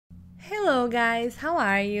Hello guys, how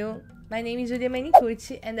are you? My name is Julia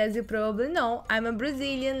Manicucci and as you probably know, I'm a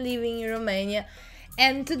Brazilian living in Romania,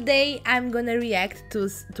 and today I'm gonna react to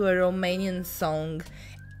a Romanian song.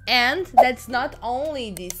 And that's not only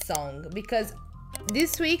this song, because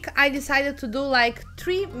this week I decided to do like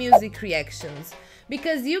 3 music reactions,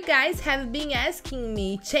 because you guys have been asking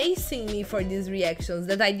me, chasing me for these reactions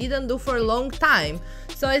that I didn't do for a long time.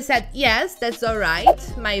 So I said, yes, that's alright,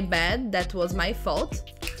 my bad, that was my fault.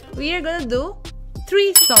 We are gonna do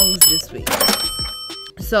 3 songs this week.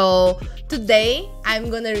 So today I'm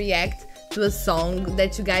gonna react to a song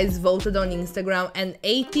that you guys voted on Instagram, and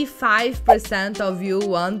 85% of you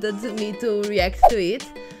wanted me to react to it.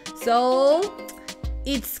 So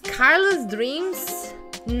it's Carla's Dreams,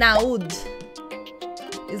 N-aud.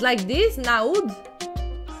 It's like this, N-aud.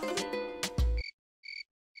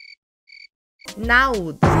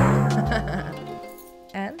 N-aud.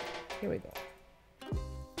 And here we go.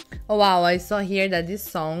 Oh wow, I saw here that this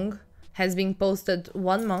song has been posted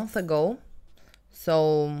 1 month ago.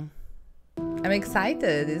 So I'm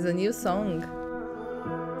excited, it's a new song.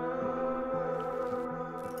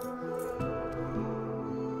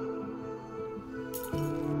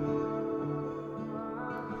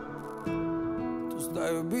 Tu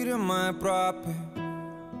stai iubire mai aproape,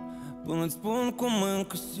 până-ți spun cum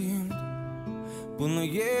încă simt. Până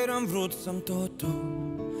ieri am vrut să-mi totul,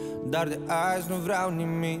 dar de azi nu vreau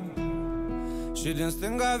nimic. Și din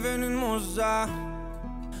stânga venind muza,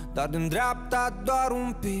 dar din dreapta doar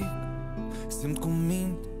un pic. Simt cum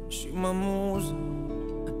mint și mă muză,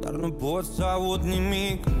 dar nu pot să aud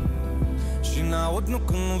nimic. Și n-aud nu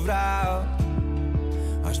când nu vreau,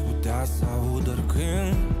 aș putea să aud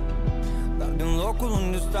oricând, dar din locul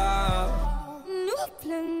unde stau nu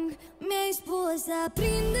plâng, mi-ai spus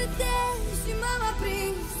aprinde-te și m-am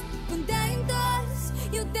aprins. Când te-ai întors,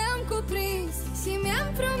 eu te-am cuprins și mi-am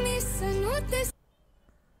promis să nu te...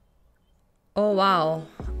 Oh wow,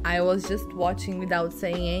 I was just watching without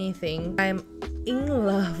saying anything. I'm in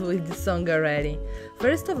love with the song already.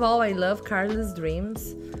 First of all, I love Carla's Dreams.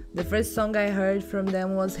 The first song I heard from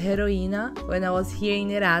them was Heroina when I was here in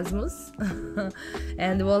Erasmus.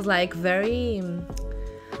 And it was like very,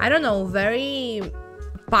 I don't know, very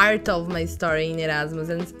part of my story in Erasmus.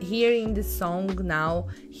 And hearing this song now,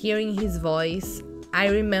 hearing his voice, I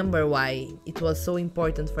remember why it was so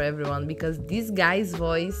important for everyone, because this guy's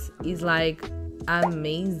voice is like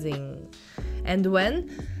amazing. And when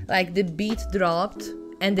like the beat dropped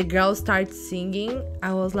and the girl started singing,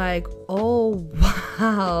 I was like, oh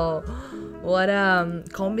wow, what a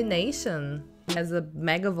combination. He has a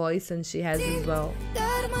mega voice and she has as well.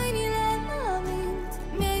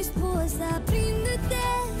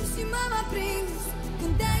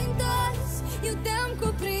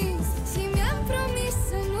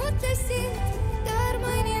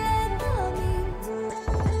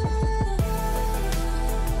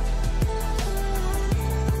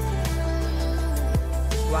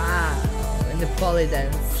 Wow, and the poly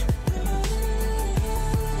dance.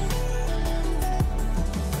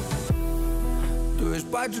 Tu ești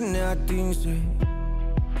pagini neatinse,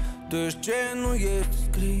 tu ești ce nu este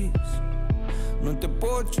scris. Nu te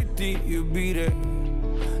pot citi, iubire,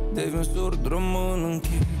 devin surd, rămân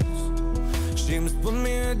închis și îmi spun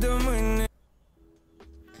mie de mâine.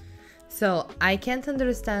 So I can't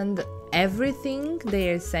understand everything they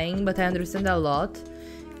are saying, but I understand a lot,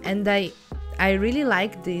 and I really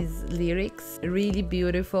like these lyrics, really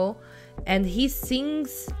beautiful, and he sings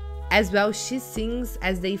as well, she sings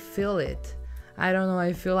as they feel it. I don't know,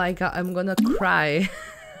 I feel like I'm gonna cry.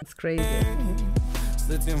 It's crazy.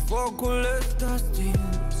 Să-ți în focul ăsta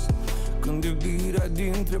stins, când iubirea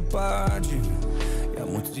dintre pagini e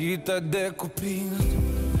amuțită de cuprins.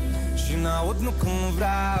 Și n-aud nu când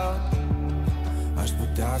vreau, aș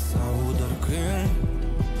putea să aud oricând,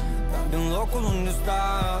 dar din locul unde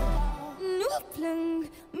stau nu plâng,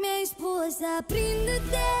 mi-ai spus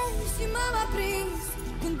aprinde-te și m-am aprins.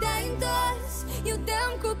 Când te-ai întors, eu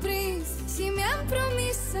te-am cuprins și mi-am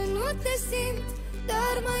promis să nu te simt,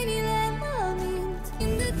 dar mâinile mă mint.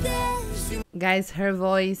 Guys, her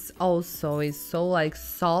voice also is so like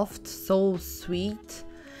soft, so sweet.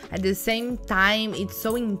 At the same time, it's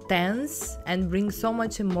so intense and brings so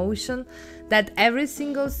much emotion that every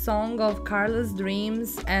single song of Carla's Dreams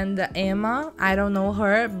and Emma, I don't know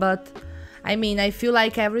her, but I mean, I feel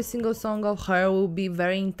like every single song of her will be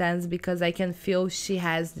very intense because I can feel she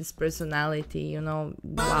has this personality, you know.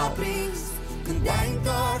 Wow. Când te-ai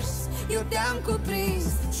întors, eu te-am cuprins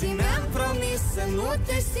și mi-am promis să nu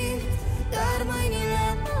te simt, dar mâinile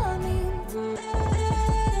mă mint.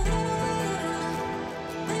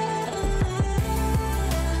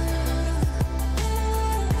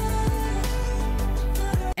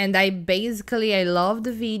 and I love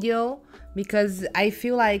the video because I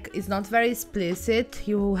feel like it's not very explicit.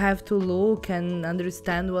 You have to look and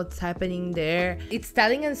understand what's happening there. It's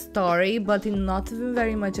telling a story, but in not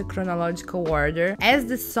very much a chronological order. As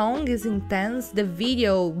the song is intense, the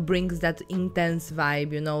video brings that intense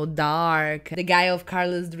vibe, you know, dark. The guy of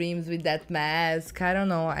Carla's dreams with that mask. I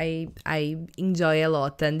don't know, I enjoy a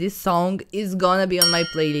lot, and this song is gonna be on my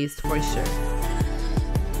playlist for sure.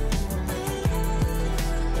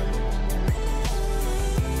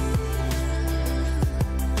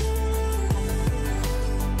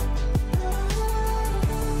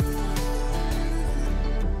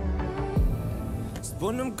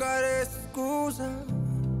 Spune-mi care e scuza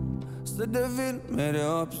să devin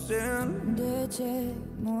mereu absent. De ce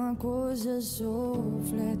mă acuză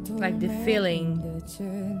sufletul Like the feeling.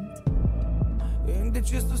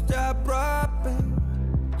 Indecis să stea aproape,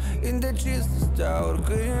 indecis să stea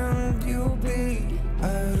oricând. Iubiri,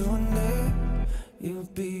 ai oriunde,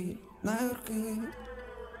 iubiri, n-ai oricând.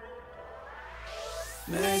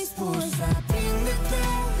 Mi-ai spus aprinde-te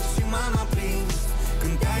și m-am aprins.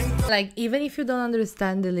 Like, even if you don't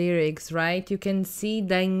understand the lyrics, right, you can see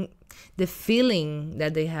the feeling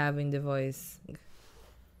that they have in the voice.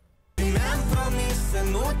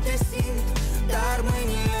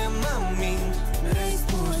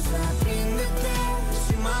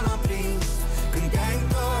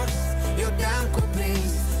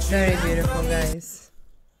 Very beautiful, guys.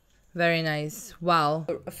 Very nice. Wow.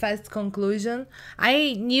 A fast conclusion.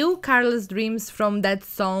 I knew Carla's dreams from that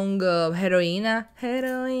song Heroina.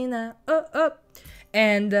 Heroina. Oh, oh.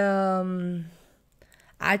 And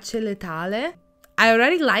Ace Letale. I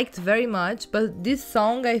already liked very much, but this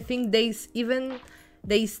song, I think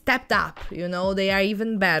they stepped up, you know, they are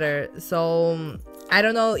even better. So I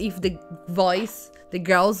don't know if the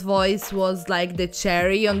girl's voice was like the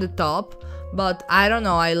cherry on the top, but I don't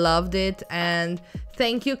know, I loved it. And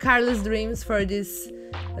thank you, Carla's Dreams, for this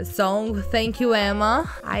song. Thank you, Emma.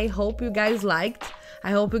 I hope you guys liked.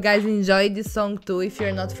 I hope you guys enjoyed this song too, if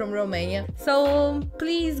you're not from Romania. So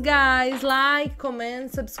please, guys, like,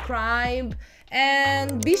 comment, subscribe,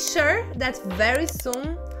 and be sure that very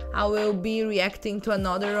soon I will be reacting to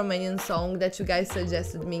another Romanian song that you guys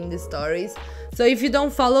suggested me in the stories. So if you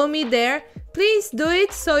don't follow me there, please do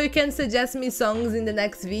it, so you can suggest me songs in the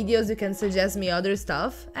next videos, you can suggest me other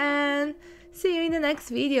stuff, and see you in the next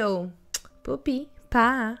video. Pupi,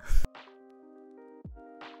 pa!